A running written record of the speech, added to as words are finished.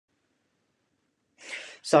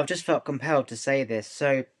So I've just felt compelled to say this.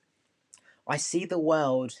 So I see the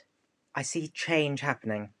world, I see change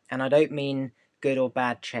happening, and I don't mean good or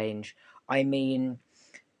bad change. I mean,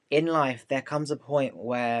 in life, there comes a point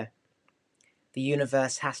where the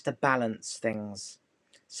universe has to balance things.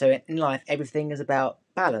 So in life, everything is about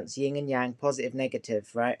balance, yin and yang, positive, negative,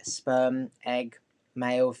 right? Sperm, egg,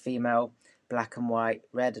 male, female, black and white,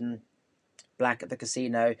 red and black at the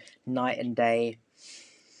casino, night and day.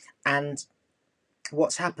 And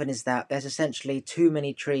what's happened is that there's essentially too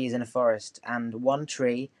many trees in a forest, and one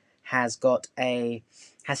tree has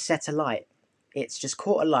set a light. It's just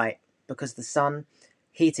caught a light because the sun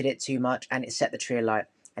heated it too much, and it set the tree alight.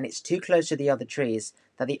 And it's too close to the other trees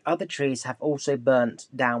that the other trees have also burnt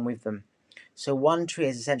down with them. So one tree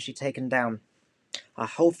has essentially taken down a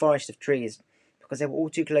whole forest of trees because they were all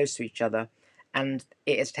too close to each other, and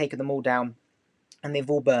it has taken them all down, and they've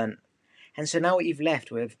all burnt. And so now what you've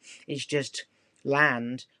left with is just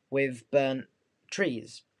land with burnt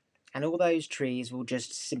trees. And all those trees will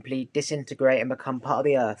just simply disintegrate and become part of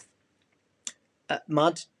the earth.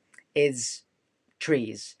 Mud is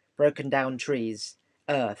trees, broken down trees,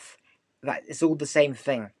 earth. That it's all the same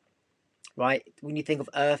thing, right? When you think of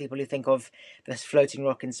earth, people who think of this floating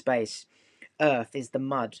rock in space. Earth is the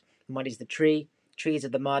mud. Mud is the tree. Trees are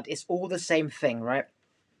the mud. It's all the same thing, right?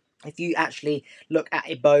 If you actually look at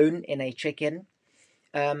a bone in a chicken,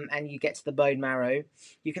 and you get to the bone marrow,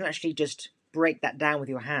 you can actually just break that down with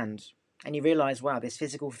your hand, and you realise, wow, this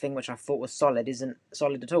physical thing which I thought was solid isn't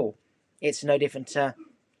solid at all. It's no different to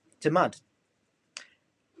mud.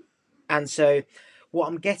 And so, what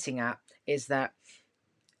I'm getting at is that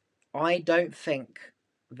I don't think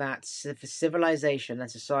that civilization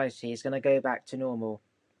and society is going to go back to normal.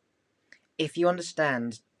 If you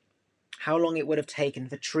understand how long it would have taken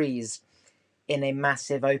for trees in a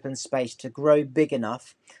massive open space to grow big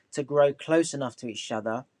enough, to grow close enough to each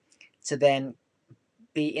other, to then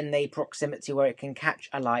be in the proximity where it can catch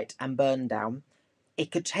a light and burn down,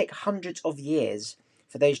 it could take hundreds of years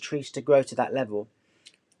for those trees to grow to that level.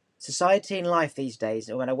 Society and life these days,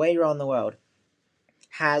 no matter where you're around the world,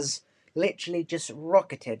 has literally just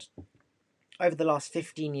rocketed over the last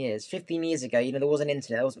 15 years. 15 years ago, there wasn't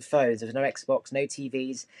internet, there wasn't phones, there was no Xbox, no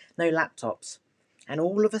TVs, no laptops. And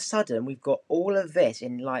all of a sudden, we've got all of this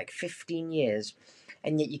in like 15 years.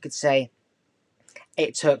 And yet you could say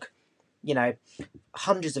it took,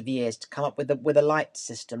 hundreds of years to come up with a light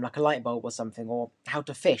system, like a light bulb or something, or how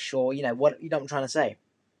to fish, or, what I'm trying to say.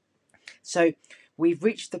 So we've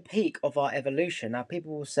reached the peak of our evolution. Now,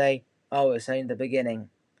 people will say, oh, it's only the beginning.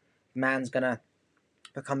 Man's going to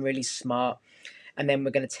become really smart, and then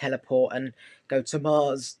we're going to teleport and go to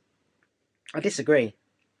Mars. I disagree.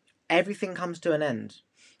 Everything comes to an end.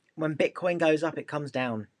 When Bitcoin goes up, it comes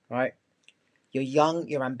down, right? You're young,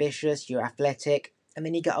 you're ambitious, you're athletic, and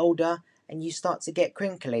then you get older and you start to get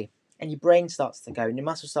crinkly, and your brain starts to go, and your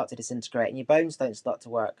muscles start to disintegrate, and your bones don't start to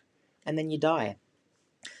work, and then you die.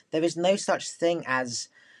 There is no such thing as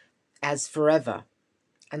forever.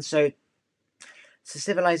 And so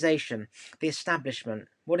civilization, the establishment.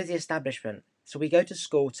 What is the establishment? So we go to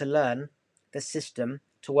school to learn the system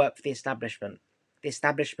to work for the establishment. The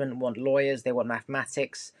establishment want lawyers, they want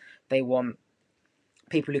mathematics, they want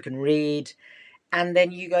people who can read, and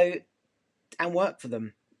then you go and work for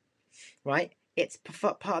them, right? It's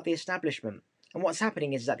part of the establishment. And what's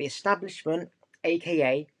happening is that the establishment,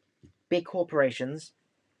 aka big corporations,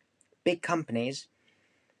 big companies,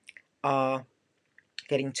 are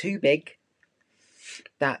getting too big,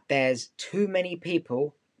 that there's too many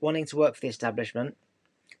people wanting to work for the establishment.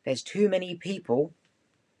 There's too many people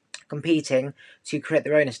competing to create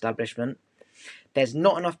their own establishment. There's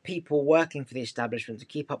not enough people working for the establishment to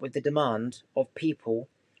keep up with the demand of people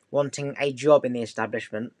wanting a job in the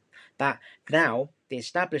establishment. That now the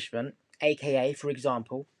establishment, aka, for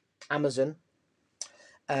example, Amazon,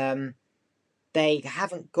 they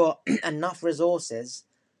haven't got enough resources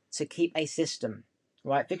to keep a system.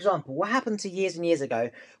 Right? For example, what happened to years and years ago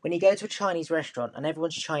when you go to a Chinese restaurant and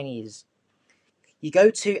everyone's Chinese? You go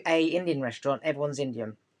to a Indian restaurant, everyone's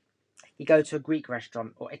Indian. You go to a Greek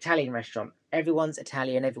restaurant or Italian restaurant, everyone's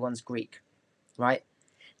Italian, everyone's Greek, right?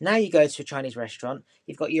 Now you go to a Chinese restaurant,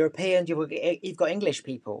 you've got Europeans, you've got English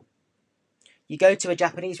people. You go to a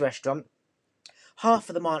Japanese restaurant, half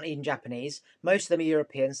of them aren't even Japanese, most of them are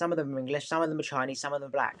European, some of them are English, some of them are Chinese, some of them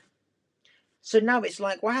are black. So now it's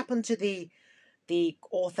like, what happened to the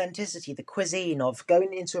authenticity, the cuisine of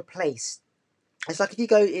going into a place? It's like if you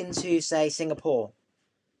go into, say, Singapore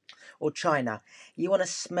or China, you want to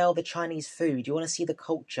smell the Chinese food, you want to see the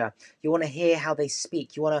culture, you want to hear how they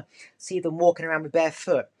speak, you want to see them walking around with bare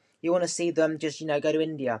foot, you want to see them just, go to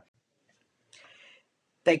India.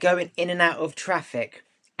 they're going in and out of traffic,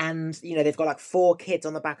 and you know they've got like 4 kids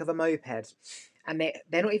on the back of a moped, and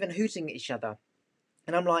they're not even hooting at each other.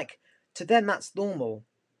 And I'm like, to them that's normal,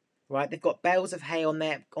 right? They've got bales of hay on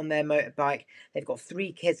their motorbike. They've got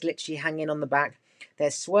 3 kids literally hanging on the back.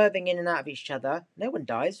 They're swerving in and out of each other. No one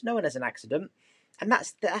dies. No one has an accident, and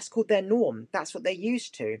that's called their norm. That's what they're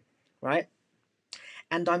used to, right?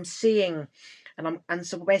 And I'm seeing, and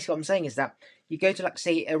so basically what I'm saying is that you go to like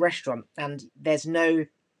say a restaurant and there's no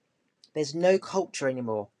culture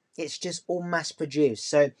anymore. It's just all mass produced.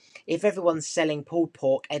 So if everyone's selling pulled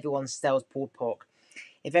pork, everyone sells pulled pork.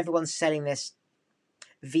 If everyone's selling this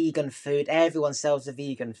vegan food, everyone sells the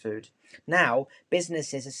vegan food. Now,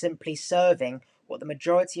 businesses are simply serving what the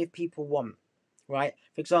majority of people want, right?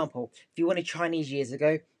 For example, if you wanted Chinese years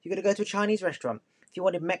ago, you're going to go to a Chinese restaurant. If you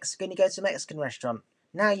wanted Mexican, you go to a Mexican restaurant.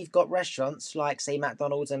 Now you've got restaurants like, say,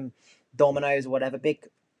 McDonald's and Domino's or whatever, big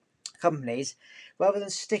companies, rather than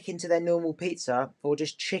sticking to their normal pizza or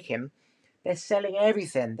just chicken, they're selling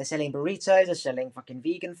everything. They're selling burritos, they're selling fucking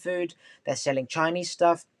vegan food, they're selling Chinese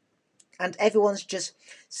stuff, and everyone's just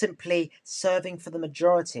simply serving for the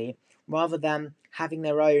majority rather than having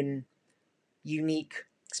their own unique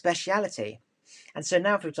speciality. And so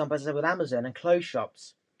now, for example, as I said with Amazon and clothes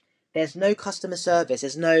shops, there's no customer service,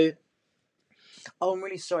 there's no, oh, I'm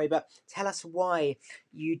really sorry, but tell us why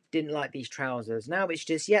you didn't like these trousers. Now it's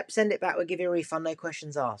just, yep, send it back, we'll give you a refund, no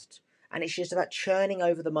questions asked. And it's just about churning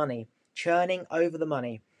over the money, churning over the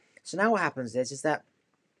money. So now what happens is that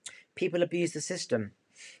people abuse the system.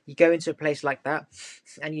 You go into a place like that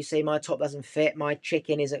and you say, my top doesn't fit, my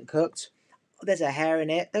chicken isn't cooked, there's a hair in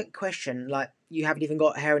it. Don't question, like, you haven't even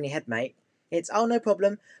got hair in your head, mate. It's, oh, no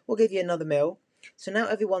problem, we'll give you another meal. So now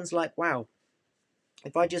everyone's like, wow,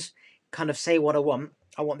 if I just kind of say what I want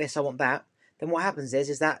this, I want that, then what happens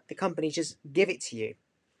is that the companies just give it to you.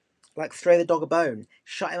 Like throw the dog a bone,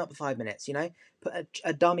 shut him up for 5 minutes, you know? Put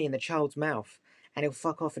a dummy in the child's mouth and he'll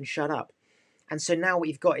fuck off and shut up. And so now what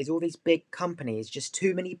you've got is all these big companies, just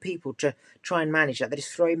too many people to try and manage that. They're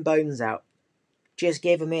just throwing bones out. Just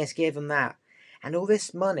give them this, give them that. And all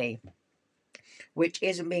this money, which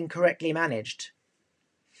isn't being correctly managed,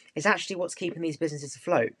 is actually what's keeping these businesses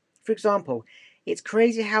afloat. For example, it's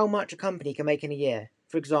crazy how much a company can make in a year.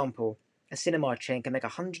 For example, a cinema chain can make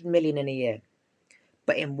 100 million in a year.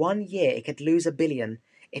 But in 1 year, it could lose 1 billion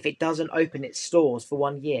if it doesn't open its stores for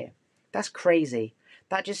 1 year. That's crazy.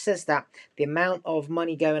 That just says that the amount of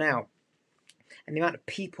money going out and the amount of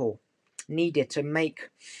people needed to make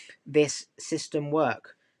this system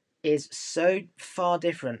work is so far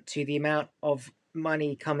different to the amount of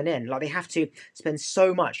money coming in. Like, they have to spend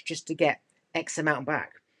so much just to get X amount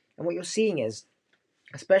back. And what you're seeing is,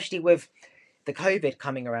 especially with the COVID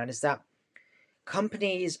coming around, is that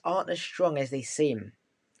companies aren't as strong as they seem,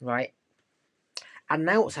 right? And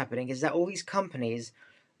now what's happening is that all these companies,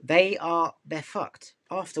 they're fucked.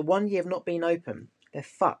 After 1 year of not being open, they're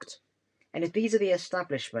fucked. And if these are the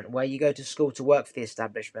establishment where you go to school to work for the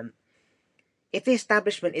establishment, if the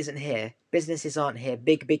establishment isn't here, businesses aren't here,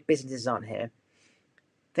 big businesses aren't here,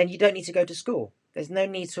 then you don't need to go to school. There's no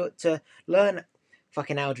need to learn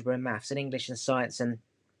fucking algebra and maths and English and science, and,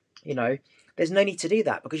 you know, there's no need to do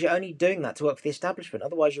that because you're only doing that to work for the establishment.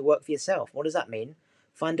 Otherwise, you work for yourself. What does that mean?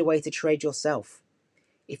 Find a way to trade yourself.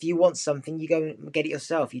 If you want something, you go and get it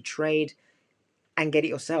yourself. You trade and get it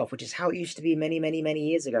yourself, which is how it used to be many, many, many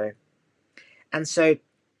years ago. And so,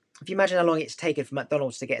 if you imagine how long it's taken for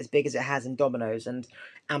McDonald's to get as big as it has in Domino's and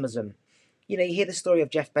Amazon, you know, you hear the story of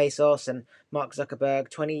Jeff Bezos and Mark Zuckerberg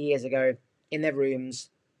 20 years ago in their rooms,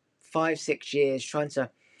 5, 6 years trying to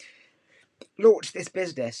launch this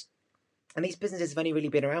business. And these businesses have only really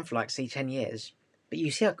been around for like, say, 10 years. But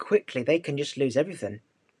you see how quickly they can just lose everything.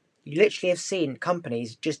 You literally have seen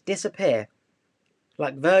companies just disappear,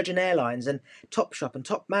 like Virgin Airlines and Topshop and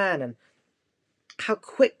Top Man, and how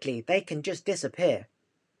quickly they can just disappear.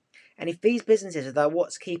 And if these businesses are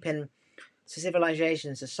what's keeping civilization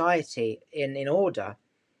and society in order,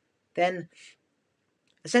 then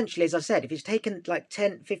essentially, as I said, if it's taken like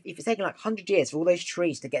 10, 50, if it's taken like 100 years for all those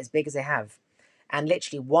trees to get as big as they have, and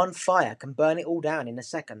literally one fire can burn it all down in a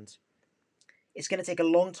second, it's going to take a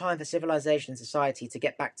long time for civilization and society to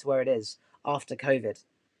get back to where it is after COVID.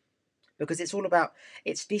 Because it's all about,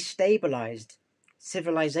 it's destabilized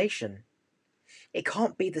civilization. It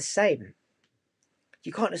can't be the same.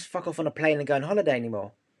 You can't just fuck off on a plane and go on holiday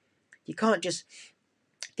anymore. You can't just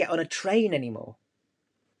get on a train anymore.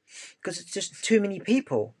 Because it's just too many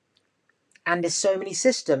people. And there's so many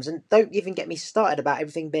systems. And don't even get me started about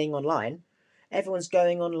everything being online. Everyone's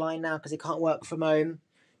going online now because they can't work from home.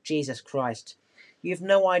 Jesus Christ. You have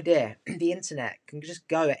no idea. The internet can just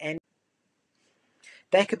go at any...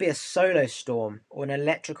 there could be a solar storm or an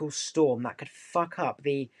electrical storm that could fuck up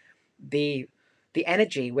the the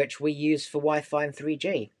energy which we use for Wi-Fi and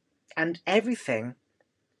 3G. And everything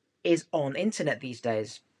is on internet these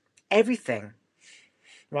days. Everything.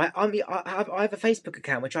 Right? I have a Facebook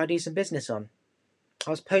account which I do some business on. I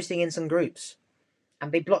was posting in some groups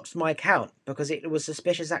and they blocked my account because it was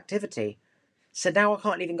suspicious activity. So now I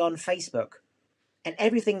can't even go on Facebook. And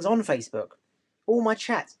everything's on Facebook. All my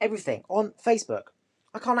chats, everything on Facebook.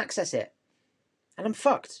 I can't access it. And I'm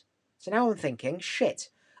fucked. So now I'm thinking, shit,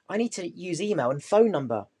 I need to use email and phone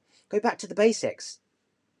number. Go back to the basics.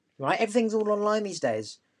 Right? Everything's all online these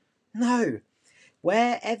days. No.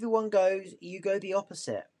 Where everyone goes, you go the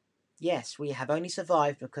opposite. Yes, we have only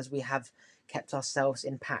survived because we have kept ourselves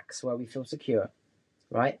in packs where we feel secure.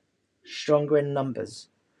 Right? Stronger in numbers.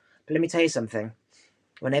 But let me tell you something.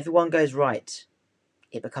 When everyone goes right,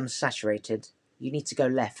 it becomes saturated. You need to go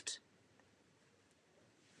left.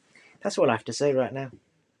 That's all I have to say right now.